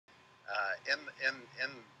in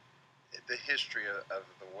the history of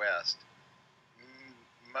the West,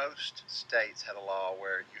 most states had a law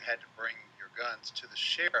where you had to bring your guns to the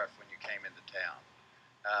sheriff when you came into town,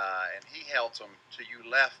 and he held them till you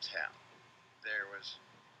left town. There was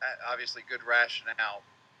obviously good rationale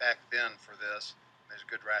back then for this. And there's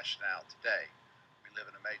good rationale today. We live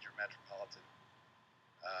in a major metropolitan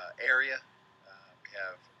area. We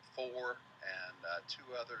have four and two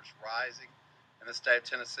others rising in the state of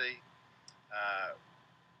Tennessee. I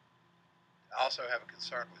also have a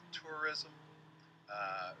concern with tourism.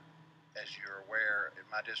 As you're aware, in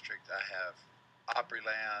my district, I have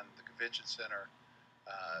Opryland, the convention center.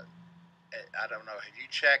 Uh, I don't know. Have you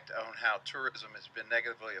checked on how tourism has been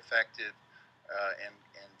negatively affected in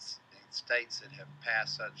states that have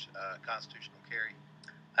passed such constitutional carry?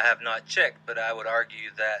 I have not checked, but I would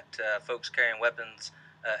argue that folks carrying weapons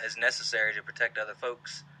is necessary to protect other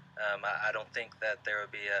folks. I don't think that there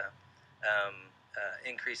would be a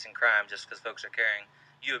increase in crime just because folks are carrying.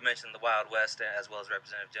 You have mentioned the Wild West as well as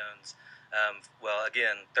Representative Jones. Well,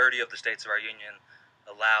 again, 30 of the states of our union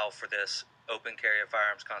allow for this open carry of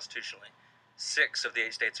firearms constitutionally. 6 of the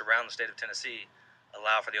 8 states around the state of Tennessee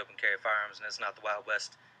allow for the open carry of firearms, and it's not the Wild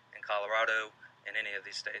West in Colorado in any of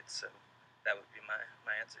these states. So that would be my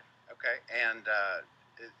answer. Okay, and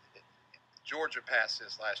Georgia passed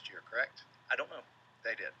this last year, correct? I don't know.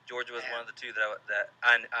 They did. Georgia was one of the two that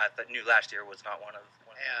I knew last year was not one of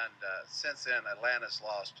them. And since then, Atlanta's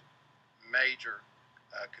lost major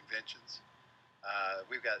conventions.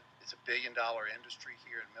 It's $1 billion industry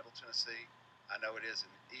here in Middle Tennessee. I know it is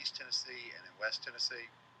in East Tennessee and in West Tennessee.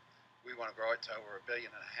 We want to grow it to over $1.5 billion.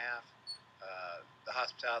 The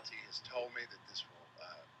hospitality has told me that this will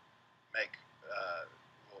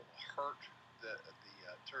will hurt the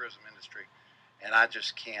tourism industry, and I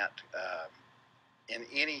just can't, in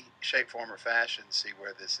any shape, form, or fashion, see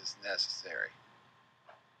where this is necessary.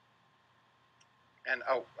 And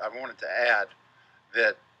I wanted to add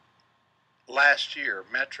that last year,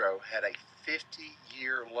 Metro had a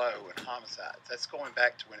 50-year low in homicides. That's going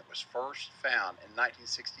back to when it was first found in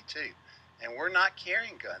 1962. And we're not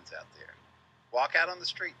carrying guns out there. Walk out on the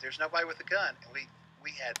street, there's nobody with a gun. And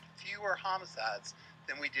we had fewer homicides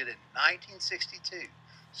than we did in 1962.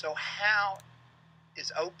 So how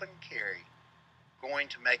is open carry going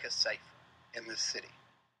to make us safer in this city?